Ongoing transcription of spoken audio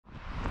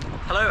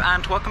Hello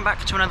and welcome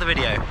back to another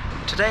video.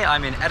 Today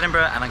I'm in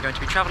Edinburgh and I'm going to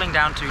be travelling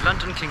down to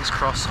London King's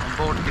Cross on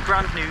board the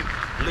brand new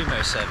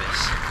Lumo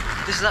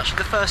service. This is actually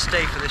the first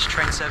day for this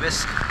train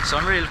service, so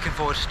I'm really looking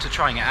forward to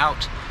trying it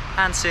out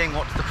and seeing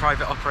what the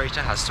private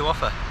operator has to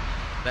offer.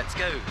 Let's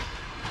go!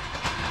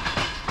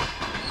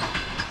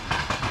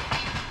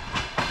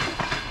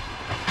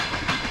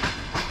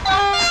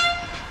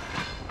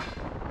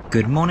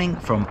 Good morning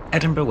from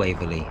Edinburgh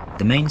Waverley,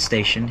 the main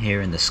station here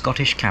in the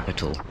Scottish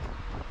capital.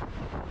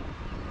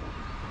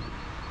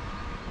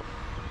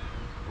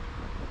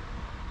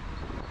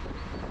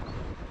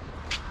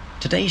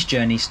 Today's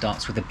journey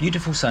starts with a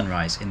beautiful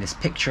sunrise in this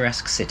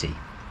picturesque city.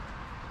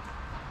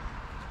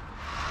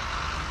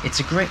 It's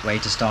a great way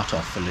to start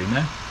off for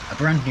Lumo, a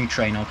brand new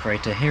train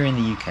operator here in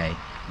the UK,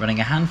 running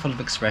a handful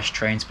of express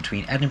trains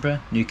between Edinburgh,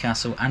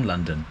 Newcastle and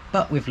London,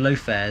 but with low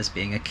fares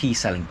being a key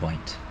selling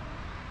point.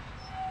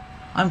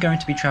 I'm going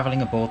to be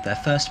travelling aboard their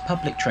first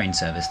public train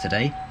service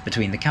today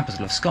between the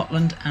capital of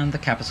Scotland and the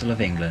capital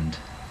of England.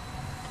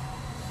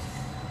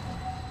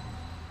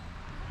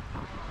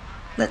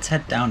 Let's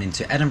head down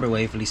into Edinburgh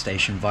Waverley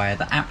station via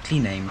the aptly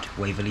named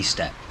Waverley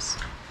Steps.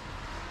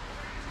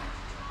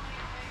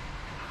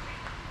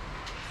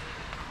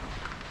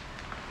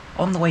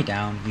 On the way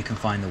down you can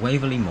find the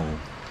Waverley Mall,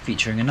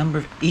 featuring a number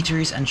of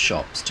eateries and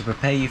shops to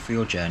prepare you for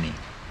your journey.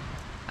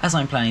 As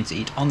I'm planning to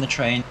eat on the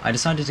train, I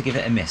decided to give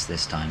it a miss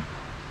this time.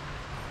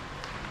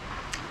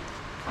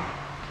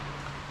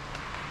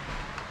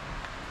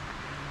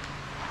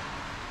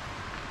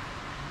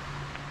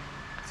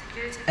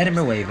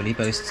 Edinburgh Waverley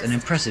boasts an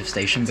impressive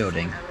station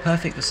building,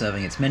 perfect for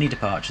serving its many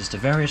departures to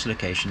various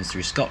locations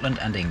through Scotland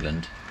and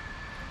England.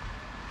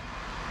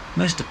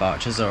 Most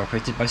departures are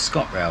operated by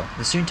ScotRail,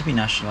 the soon-to-be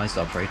nationalised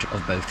operator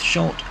of both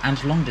short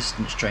and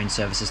long-distance train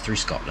services through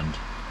Scotland.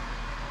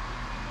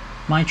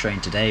 My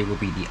train today will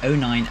be the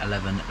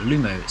 0911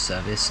 Lumo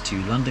service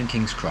to London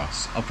King's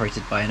Cross,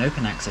 operated by an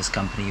open access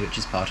company which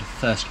is part of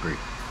FirstGroup.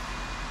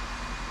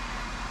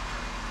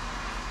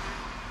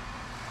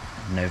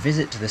 No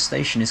visit to the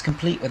station is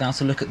complete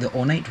without a look at the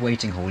ornate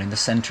waiting hall in the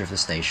centre of the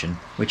station,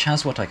 which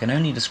has what I can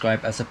only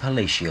describe as a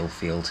palatial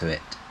feel to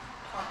it.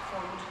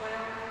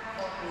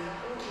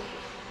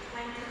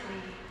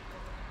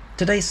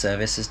 Today's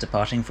service is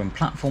departing from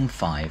platform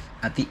 5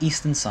 at the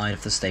eastern side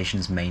of the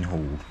station's main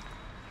hall.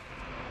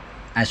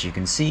 As you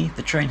can see,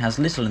 the train has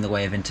little in the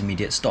way of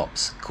intermediate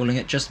stops, calling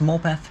it just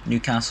Morpeth,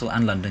 Newcastle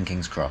and London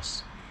King's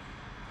Cross.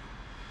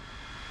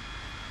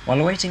 While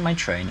awaiting my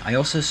train, I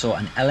also saw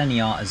an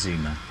LNER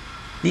Azuma.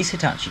 These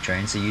Hitachi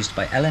trains are used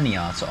by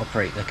LNER to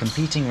operate the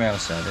competing rail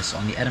service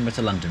on the Edinburgh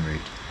to London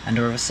route, and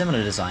are of a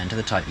similar design to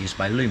the type used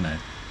by Lumo.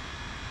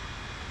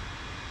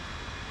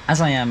 As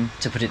I am,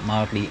 to put it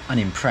mildly,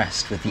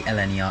 unimpressed with the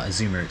LNER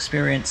Azuma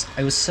experience,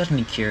 I was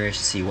certainly curious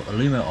to see what the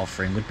Lumo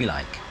offering would be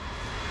like.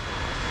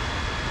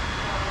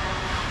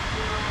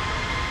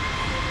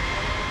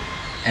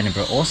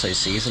 Edinburgh also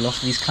sees a lot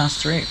of these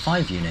Class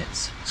 385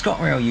 units.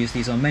 ScotRail use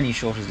these on many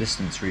shorter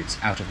distance routes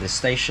out of this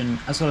station,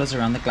 as well as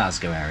around the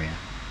Glasgow area.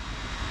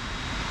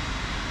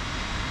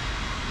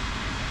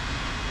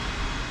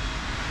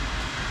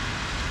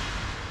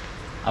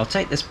 I'll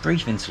take this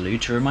brief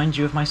interlude to remind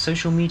you of my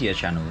social media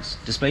channels,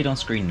 displayed on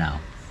screen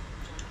now.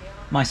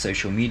 My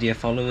social media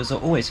followers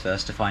are always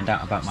first to find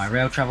out about my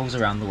rail travels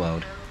around the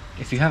world.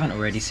 If you haven't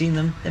already seen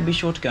them, then be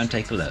sure to go and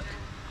take a look.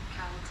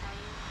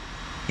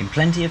 In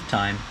plenty of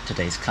time,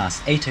 today's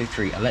Class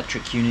 803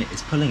 electric unit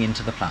is pulling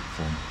into the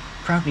platform,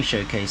 proudly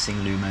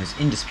showcasing Lumo's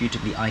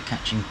indisputably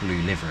eye-catching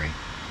blue livery.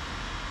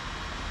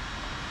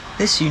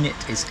 This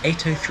unit is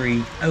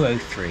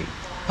 803-003,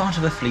 part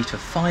of a fleet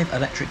of 5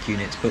 electric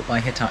units built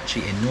by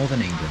Hitachi in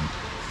northern England.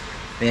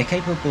 They are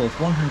capable of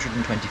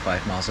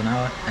 125 miles an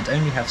hour and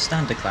only have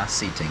standard class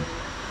seating.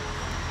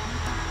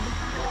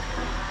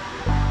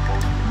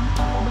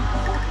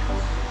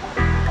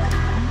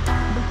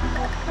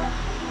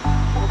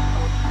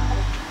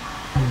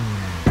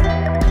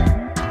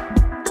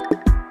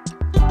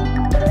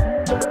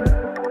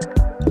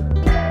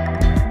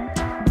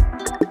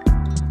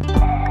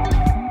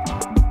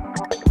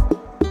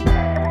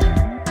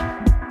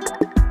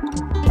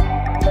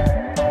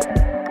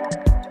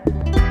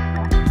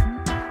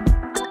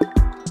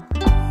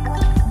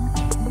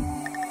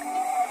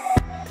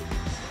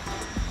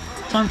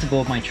 Time to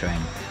board my train.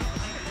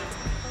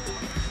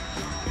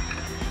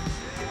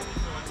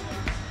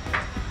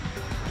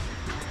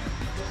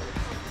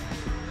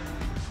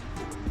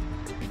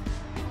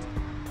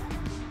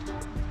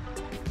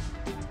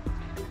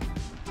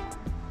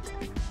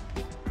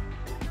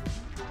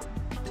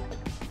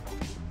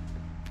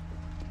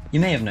 You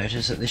may have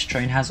noticed that this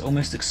train has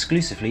almost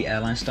exclusively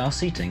airline style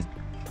seating.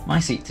 My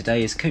seat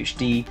today is Coach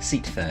D,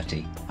 seat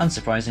 30,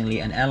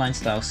 unsurprisingly an airline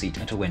style seat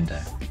at a window.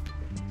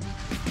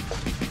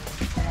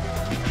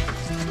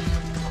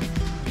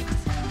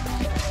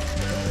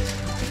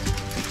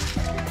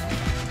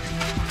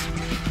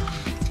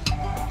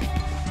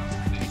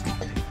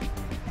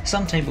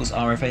 Some tables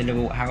are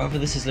available, however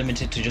this is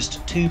limited to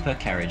just 2 per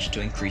carriage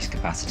to increase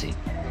capacity.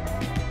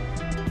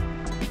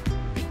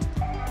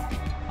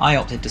 I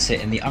opted to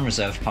sit in the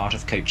unreserved part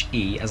of coach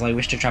E as I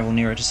wish to travel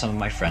nearer to some of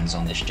my friends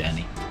on this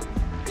journey.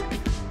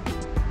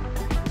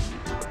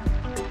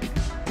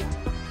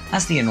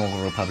 As the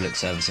inaugural public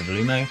service of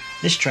Lumo,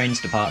 this train's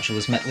departure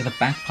was met with a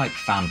bagpipe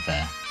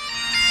fanfare.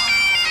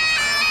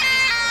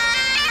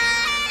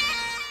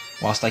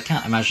 Whilst I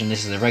can't imagine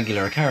this is a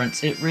regular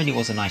occurrence, it really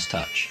was a nice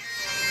touch.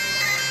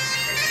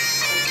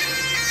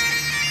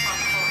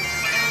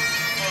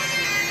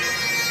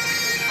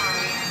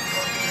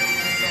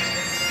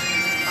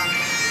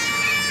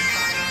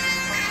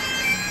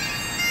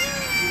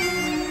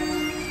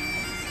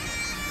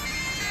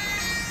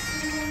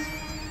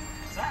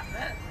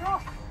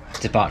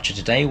 Departure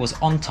today was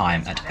on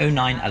time at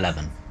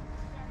 09:11.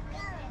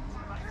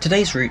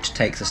 Today's route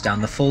takes us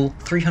down the full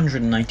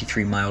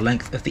 393-mile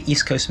length of the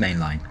East Coast Main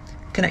Line,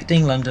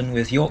 connecting London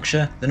with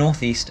Yorkshire, the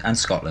North East and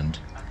Scotland.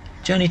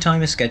 Journey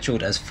time is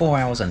scheduled as 4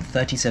 hours and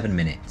 37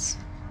 minutes.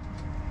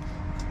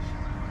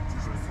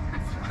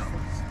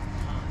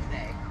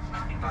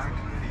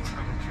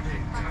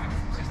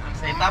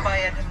 Say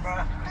bye-bye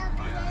Edinburgh.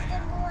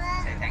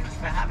 Say thank you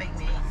for having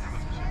me.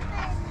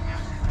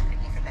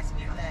 Thank you for letting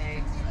me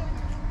play.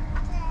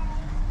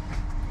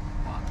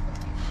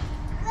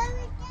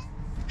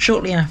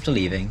 Shortly after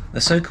leaving,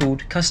 the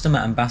so-called customer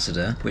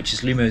ambassador, which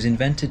is Lumo's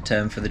invented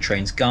term for the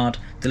train's guard,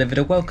 delivered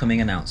a welcoming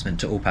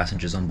announcement to all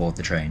passengers on board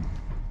the train.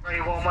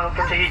 Very warm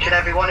welcome to each and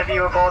every one of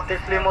you aboard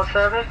this Lumo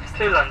service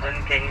to London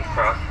King's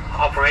Cross,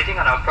 operating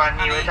on our brand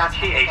new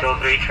Hitachi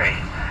 803 train.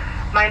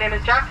 My name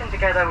is Jack, and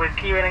together with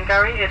Kieran and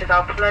Gary, it is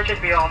our pleasure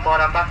to be on board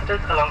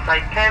ambassadors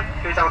alongside Kev,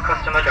 who's our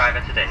customer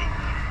driver today.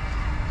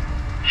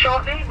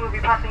 Shortly, we'll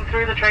be passing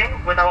through the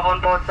train with our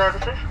onboard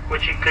services,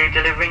 which include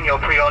delivering your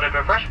pre-ordered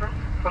refreshments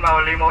from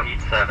our Lumo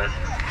Eats service.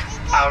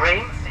 Our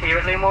aim here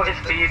at Lumo is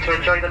for you to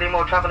enjoy the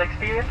Lumo travel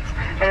experience,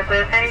 and if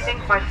there's anything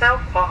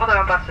myself or other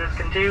ambassadors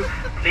can do,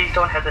 please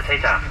don't hesitate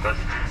to ask us.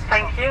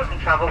 Thank you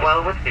and travel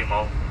well with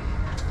Lumo.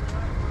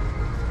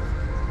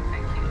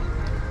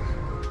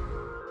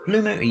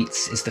 Lumo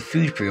Eats is the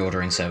food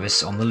pre-ordering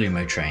service on the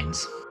Lumo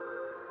trains.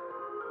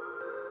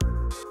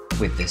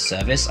 With this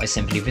service, I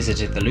simply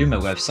visited the Lumo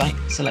website,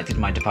 selected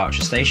my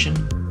departure station,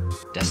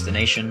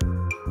 destination,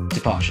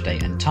 departure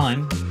date and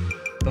time,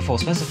 before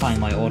specifying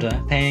my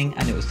order, paying,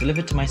 and it was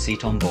delivered to my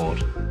seat on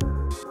board.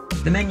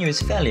 The menu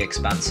is fairly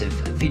expansive,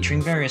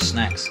 featuring various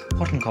snacks,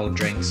 hot and cold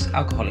drinks,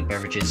 alcoholic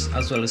beverages,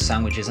 as well as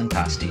sandwiches and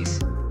pasties.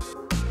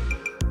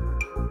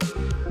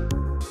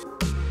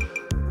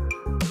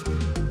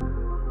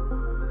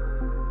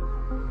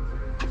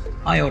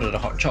 I ordered a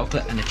hot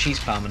chocolate and a cheese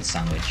ploughman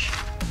sandwich.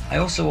 I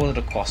also ordered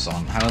a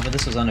croissant, however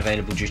this was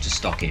unavailable due to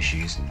stock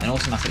issues, and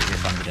automatically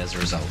refunded as a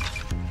result.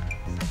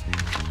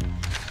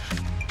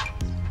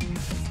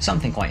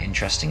 Something quite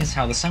interesting is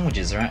how the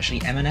sandwiches are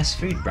actually M&S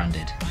Food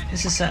branded.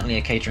 This is certainly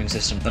a catering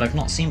system that I've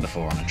not seen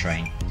before on a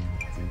train.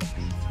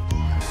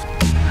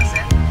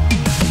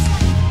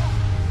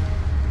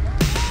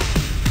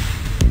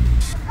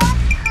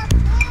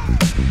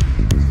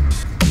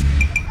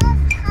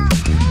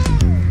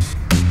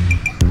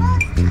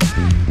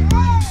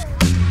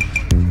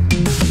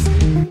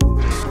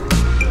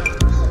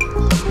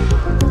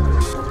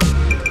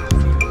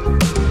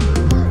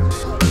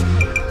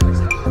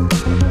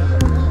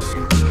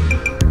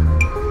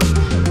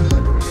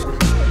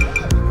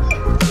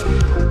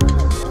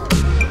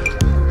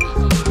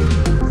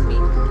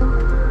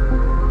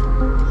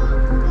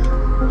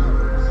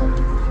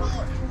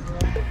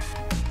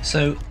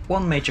 So,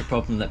 one major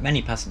problem that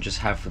many passengers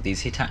have with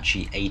these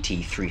Hitachi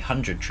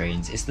AT300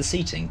 trains is the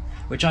seating,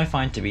 which I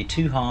find to be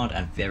too hard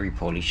and very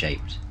poorly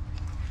shaped.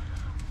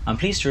 I'm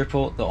pleased to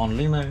report that on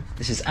Lumo,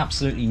 this is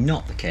absolutely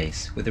not the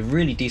case, with a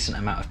really decent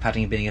amount of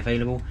padding being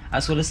available,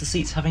 as well as the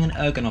seats having an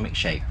ergonomic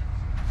shape.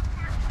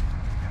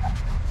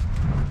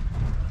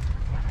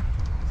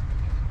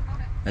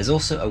 There's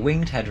also a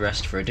winged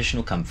headrest for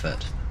additional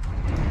comfort.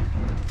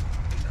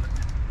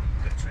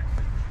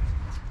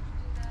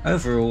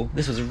 Overall,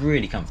 this was a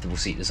really comfortable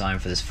seat design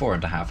for this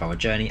 4.5 hour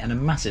journey and a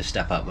massive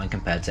step up when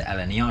compared to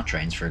LNER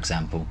trains, for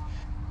example.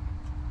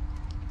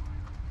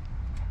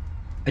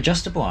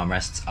 Adjustable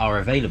armrests are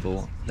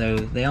available, though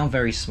they are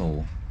very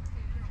small.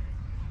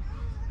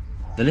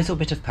 The little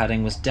bit of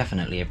padding was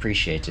definitely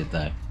appreciated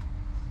though.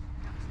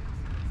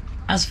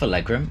 As for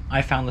legroom,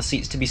 I found the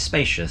seats to be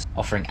spacious,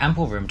 offering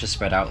ample room to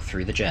spread out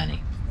through the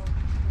journey.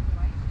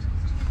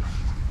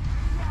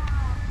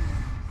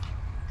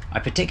 I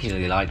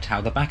particularly liked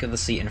how the back of the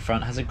seat in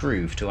front has a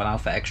groove to allow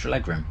for extra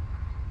legroom.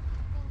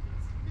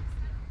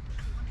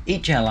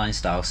 Each airline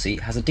style seat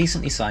has a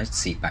decently sized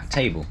seat back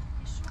table.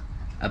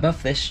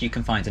 Above this you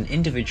can find an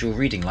individual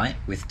reading light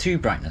with 2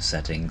 brightness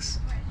settings.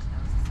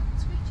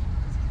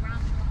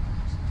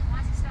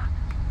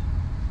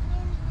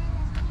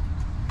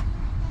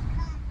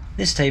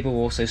 This table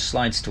also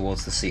slides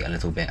towards the seat a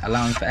little bit,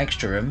 allowing for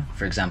extra room,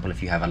 for example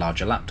if you have a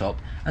larger laptop,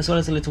 as well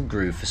as a little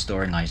groove for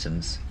storing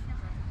items.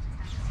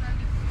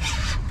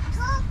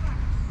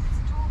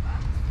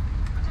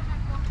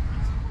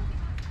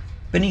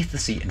 Beneath the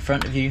seat in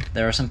front of you,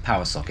 there are some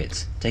power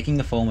sockets, taking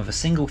the form of a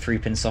single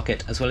 3-pin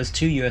socket as well as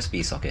 2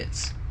 USB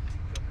sockets.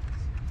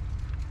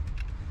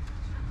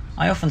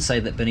 I often say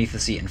that beneath the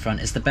seat in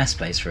front is the best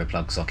place for a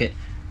plug socket,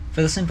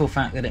 for the simple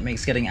fact that it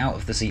makes getting out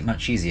of the seat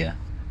much easier.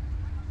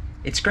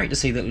 It's great to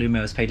see that Lumo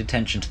has paid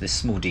attention to this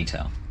small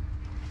detail.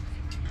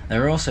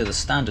 There are also the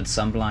standard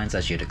sun blinds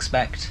as you'd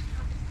expect,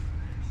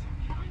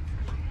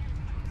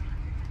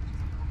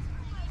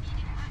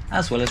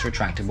 as well as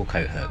retractable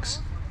coat hooks,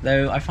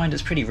 though I find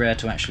it's pretty rare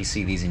to actually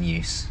see these in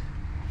use.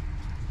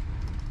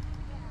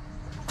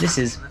 This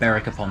is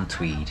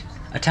Berwick-upon-Tweed,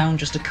 a town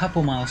just a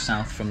couple miles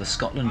south from the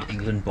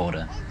Scotland-England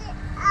border.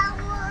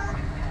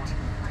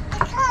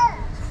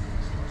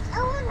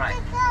 Right.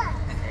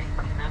 Okay, you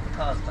can have the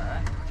cars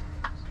back.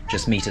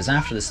 Just metres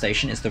after the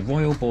station is the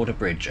Royal Border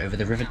Bridge over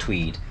the River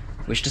Tweed,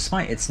 which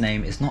despite its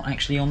name is not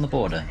actually on the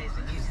border. Here's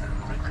the news home.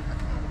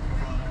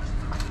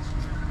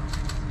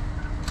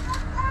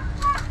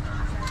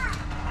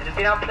 It has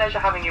been our pleasure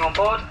having you on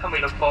board, and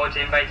we look forward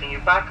to inviting you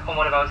back on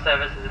one of our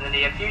services in the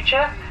near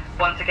future.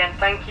 Once again,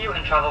 thank you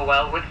and travel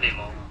well with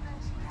Lumo.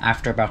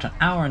 After about an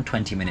hour and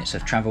 20 minutes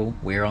of travel,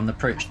 we are on the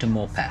approach to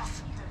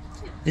Morpeth.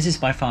 This is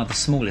by far the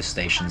smallest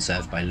station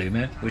served by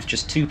Lumo, with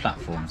just 2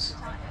 platforms.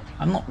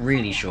 I'm not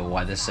really sure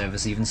why this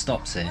service even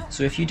stops here,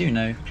 so if you do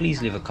know,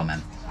 please leave a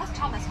comment.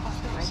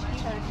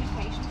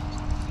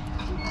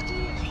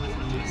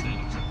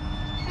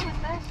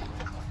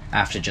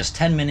 After just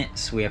 10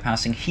 minutes, we are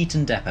passing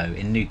Heaton Depot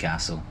in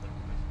Newcastle.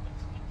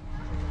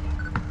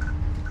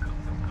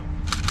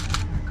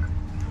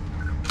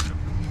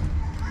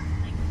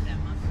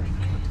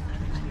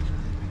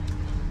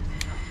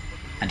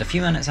 And a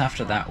few minutes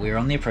after that, we are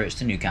on the approach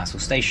to Newcastle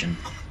Station.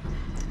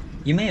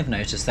 You may have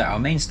noticed that our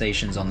main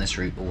stations on this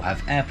route all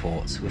have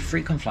airports, with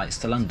frequent flights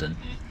to London.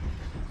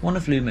 One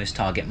of Lumo's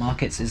target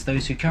markets is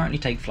those who currently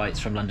take flights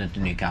from London to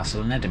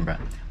Newcastle and Edinburgh,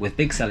 with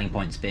big selling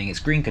points being its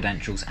green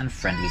credentials and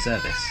friendly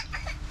service.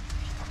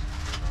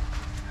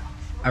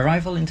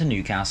 Arrival into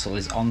Newcastle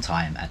is on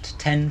time at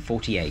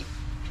 10:48.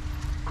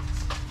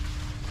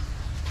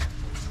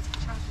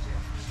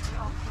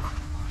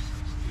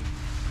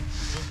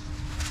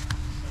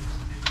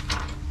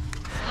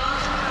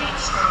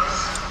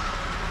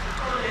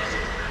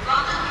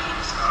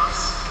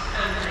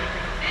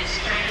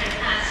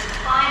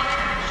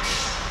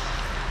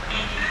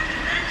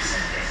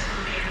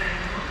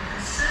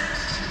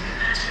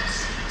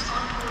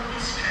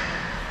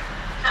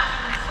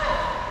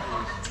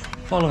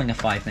 Following a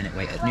 5-minute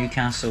wait at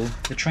Newcastle,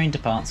 the train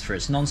departs for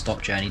its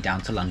non-stop journey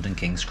down to London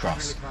King's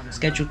Cross,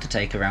 scheduled to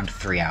take around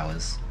 3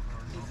 hours.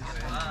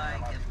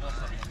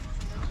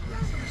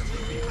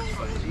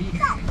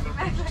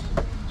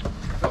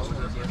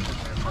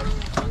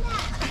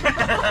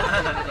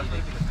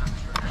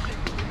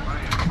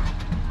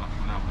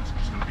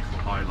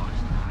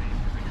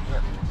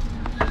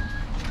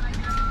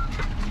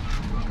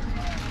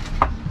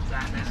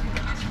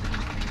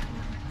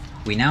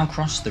 We now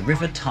cross the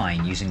River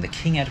Tyne using the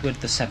King Edward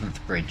VII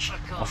Bridge,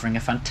 offering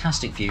a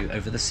fantastic view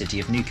over the city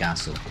of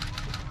Newcastle.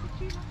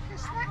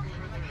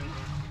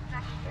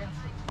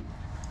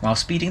 While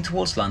speeding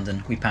towards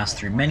London, we pass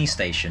through many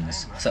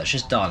stations, such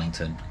as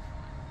Darlington.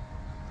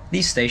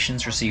 These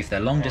stations receive their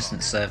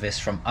long-distance service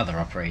from other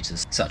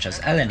operators, such as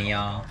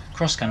LNER,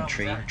 Cross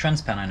Country,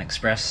 TransPennine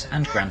Express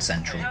and Grand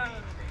Central.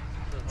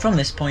 From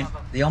this point,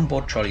 the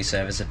onboard trolley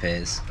service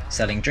appears,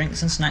 selling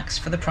drinks and snacks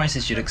for the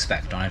prices you'd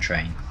expect on a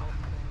train.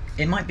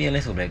 It might be a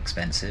little bit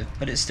expensive,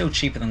 but it's still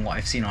cheaper than what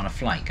I've seen on a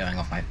flight going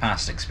off my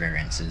past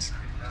experiences.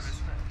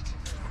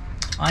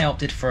 I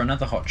opted for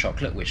another hot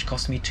chocolate which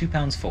cost me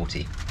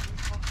 £2.40.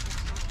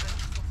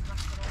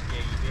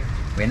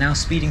 We're now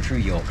speeding through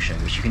Yorkshire,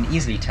 which you can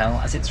easily tell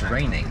as it's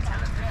raining.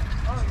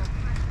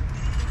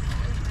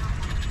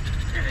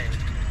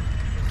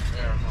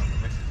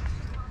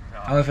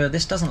 However,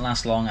 this doesn't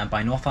last long, and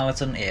by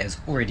Northallerton it has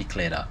already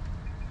cleared up.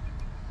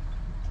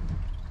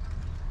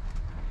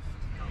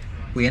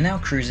 We are now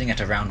cruising at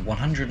around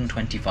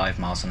 125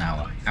 miles an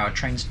hour, our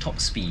train's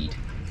top speed.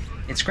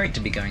 It's great to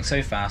be going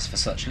so fast for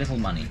such little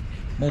money.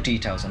 More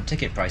details on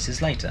ticket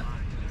prices later.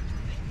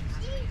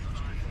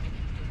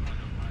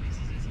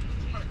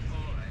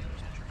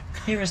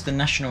 Here is the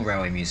National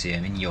Railway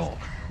Museum in York,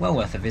 well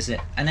worth a visit,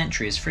 and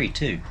entry is free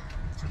too.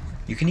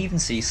 You can even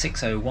see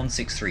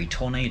 60163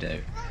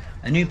 Tornado,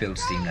 a new build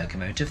steam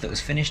locomotive that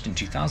was finished in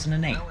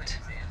 2008.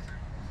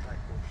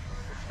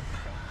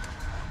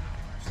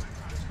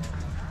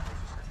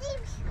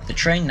 The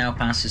train now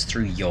passes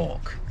through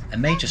York, a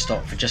major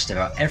stop for just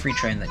about every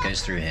train that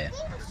goes through here,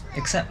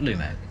 except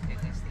Lumo.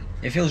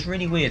 It feels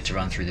really weird to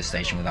run through the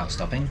station without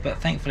stopping,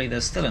 but thankfully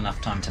there's still enough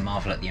time to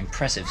marvel at the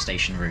impressive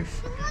station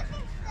roof.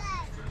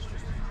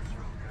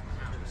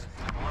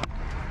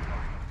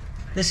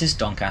 This is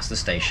Doncaster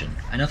Station,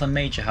 another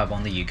major hub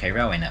on the UK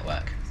railway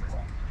network.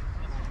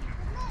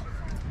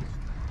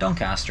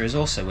 Doncaster is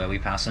also where we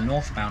pass a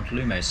northbound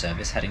Lumo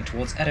service heading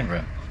towards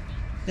Edinburgh.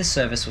 This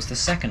service was the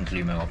second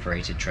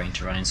Lumo-operated train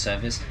to run in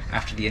service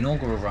after the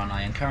inaugural run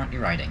I am currently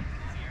riding.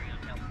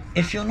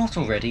 If you're not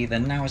already,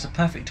 then now is a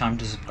perfect time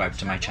to subscribe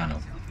to my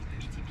channel.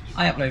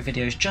 I upload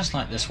videos just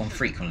like this one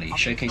frequently,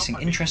 showcasing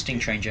interesting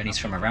train journeys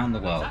from around the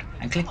world,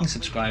 and clicking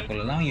subscribe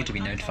will allow you to be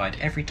notified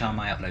every time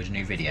I upload a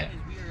new video.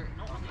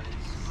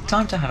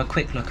 Time to have a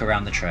quick look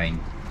around the train.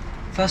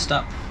 First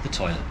up, the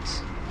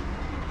toilets.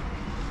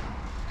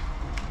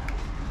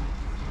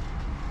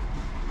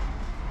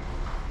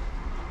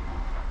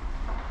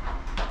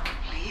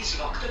 Please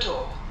lock the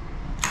door.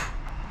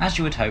 As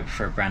you would hope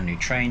for a brand new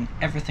train,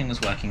 everything was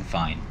working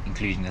fine,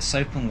 including the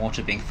soap and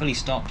water being fully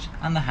stocked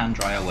and the hand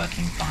dryer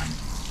working fine.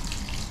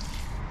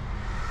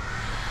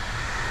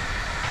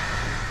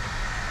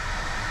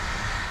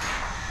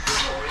 The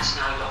door is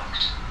now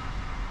locked.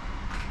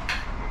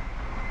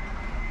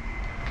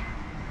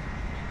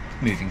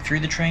 Moving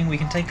through the train, we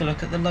can take a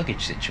look at the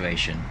luggage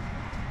situation.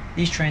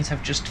 These trains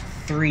have just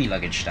 3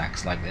 luggage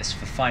stacks like this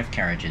for 5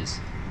 carriages.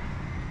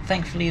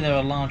 Thankfully there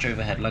are large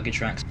overhead luggage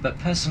racks, but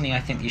personally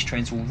I think these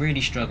trains will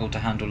really struggle to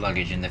handle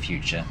luggage in the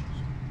future.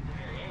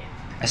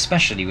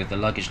 Especially with the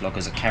luggage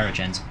lockers at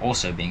carriage ends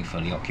also being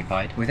fully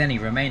occupied, with any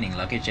remaining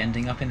luggage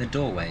ending up in the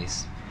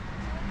doorways.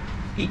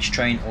 Each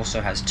train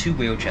also has 2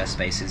 wheelchair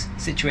spaces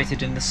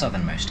situated in the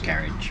southernmost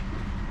carriage.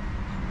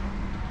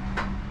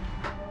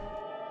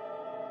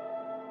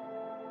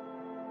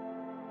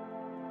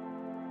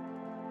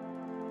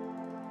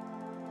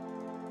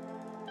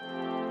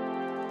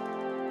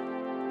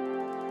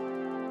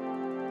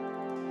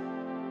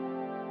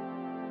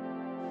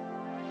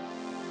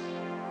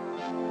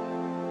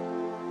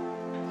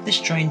 This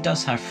train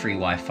does have free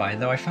Wi-Fi,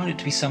 though I found it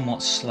to be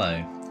somewhat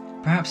slow.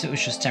 Perhaps it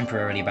was just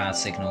temporarily bad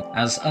signal,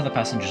 as other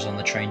passengers on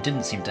the train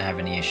didn't seem to have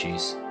any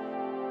issues.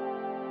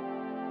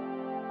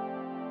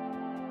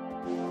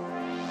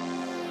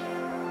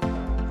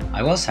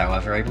 I was,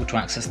 however, able to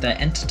access their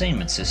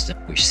entertainment system,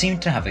 which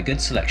seemed to have a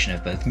good selection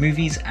of both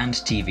movies and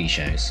TV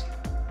shows.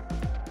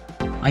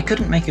 I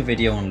couldn't make a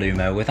video on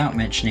Lumo without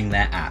mentioning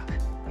their app.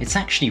 It's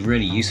actually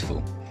really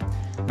useful.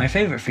 My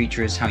favourite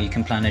feature is how you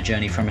can plan a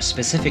journey from a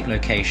specific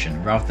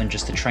location rather than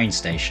just a train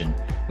station,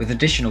 with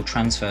additional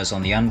transfers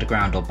on the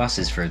underground or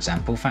buses, for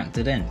example,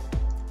 factored in.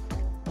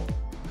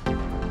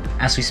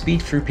 As we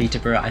speed through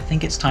Peterborough, I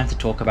think it's time to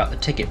talk about the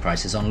ticket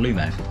prices on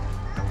Lumo.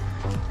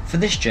 For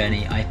this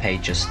journey I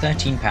paid just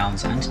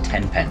 £13 and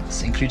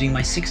 10p, including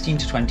my 16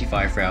 to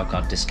 25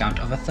 railcard discount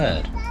of a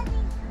third.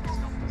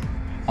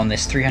 On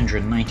this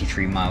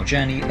 393 mile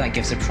journey, that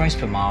gives a price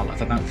per mile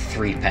of about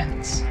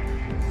 3p.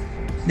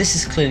 This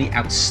is clearly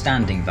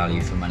outstanding value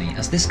for money,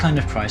 as this kind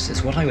of price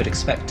is what I would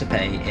expect to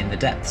pay in the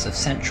depths of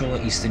Central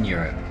or Eastern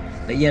Europe,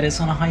 but yet it's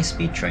on a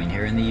high-speed train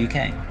here in the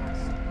UK.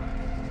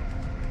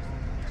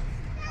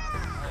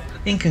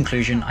 In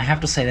conclusion, I have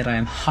to say that I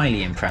am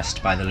highly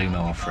impressed by the Lumo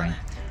offering.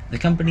 The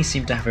company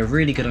seem to have a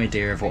really good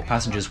idea of what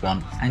passengers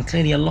want, and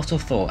clearly a lot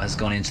of thought has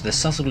gone into the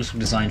subtle little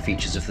design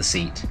features of the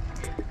seat.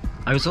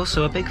 I was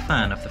also a big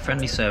fan of the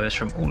friendly service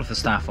from all of the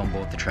staff on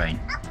board the train.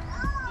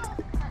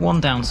 One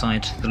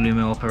downside to the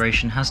Lumo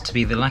operation has to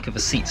be the lack of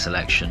a seat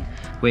selection,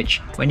 which,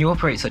 when you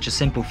operate such a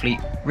simple fleet,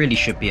 really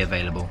should be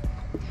available.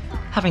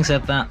 Having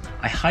said that,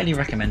 I highly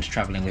recommend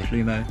travelling with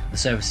Lumo. The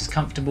service is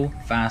comfortable,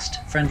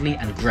 fast, friendly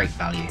and great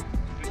value.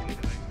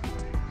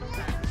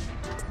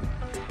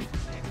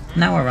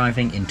 Now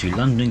arriving into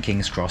London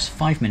King's Cross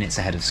 5 minutes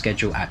ahead of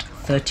schedule at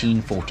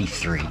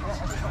 13:43.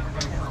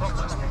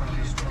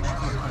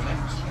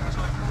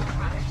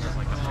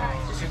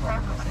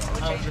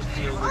 I'll just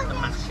deal with the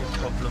massive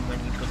problem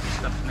when you put the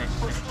stuff next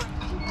to it.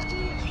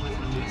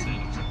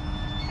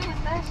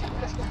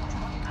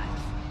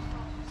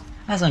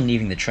 As I'm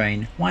leaving the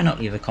train, why not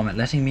leave a comment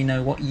letting me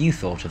know what you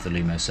thought of the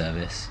Lumo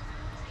service?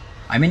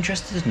 I'm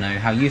interested to know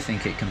how you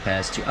think it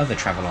compares to other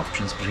travel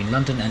options between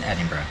London and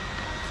Edinburgh.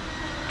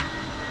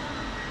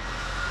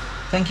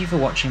 Thank you for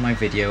watching my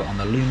video on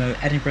the Lumo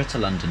Edinburgh to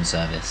London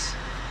service.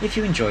 If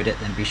you enjoyed it,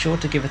 then be sure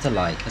to give it a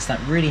like, as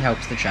that really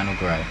helps the channel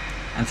grow.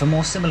 And for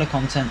more similar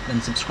content,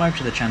 then subscribe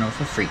to the channel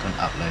for frequent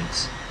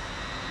uploads.